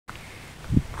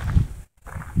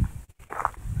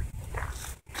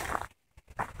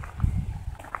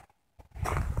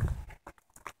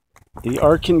The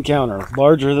Ark Encounter,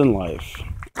 larger than life.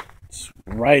 It's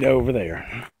right over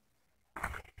there.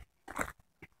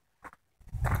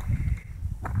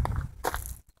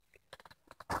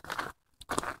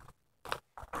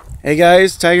 Hey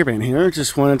guys, Tigerman here.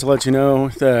 Just wanted to let you know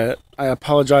that I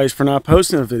apologize for not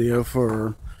posting a video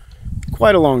for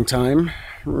quite a long time,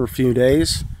 or a few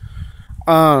days.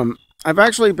 I've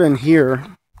actually been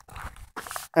here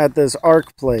at this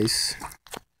Ark place,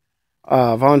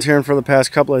 volunteering for the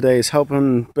past couple of days,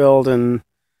 helping build and,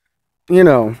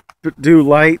 do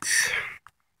lights,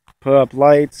 put up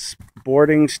lights,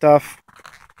 boarding stuff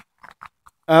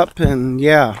up, and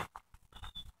yeah.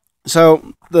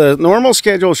 So the normal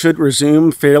schedule should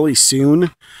resume fairly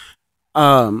soon,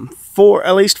 for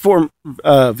at least 4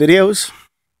 videos.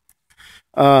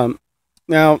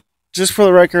 Now, just for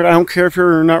the record, I don't care if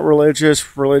you're not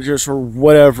religious, or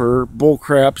whatever,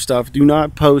 bullcrap stuff. Do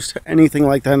not post anything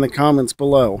like that in the comments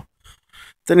below.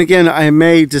 Then again, I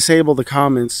may disable the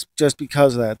comments just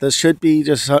because of that. This should be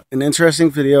just an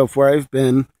interesting video of where I've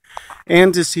been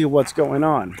and to see what's going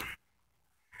on.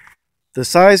 The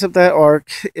size of that ark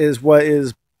is what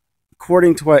is,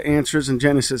 according to what Answers in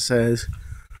Genesis says,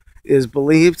 is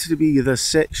believed to be the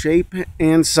shape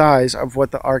and size of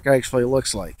what the ark actually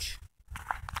looks like.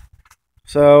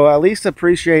 So at least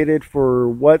appreciate it for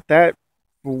what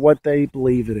they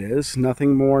believe it is.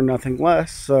 Nothing more, nothing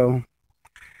less. So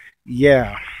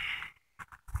yeah.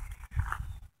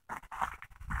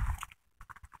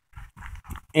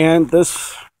 And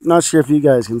this, not sure if you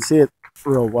guys can see it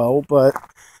real well, but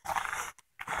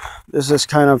this is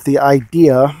kind of the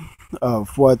idea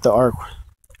of what the ark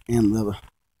and the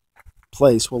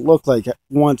place will look like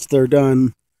once they're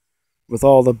done with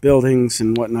all the buildings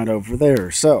and whatnot over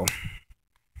there. So,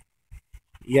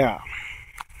 yeah.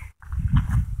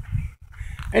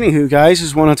 Anywho, guys,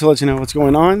 just wanted to let you know what's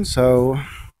going on. So,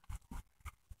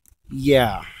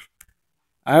 yeah.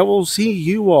 I will see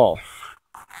you all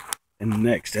in the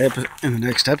next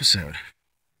episode.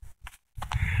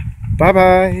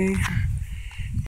 Bye-bye.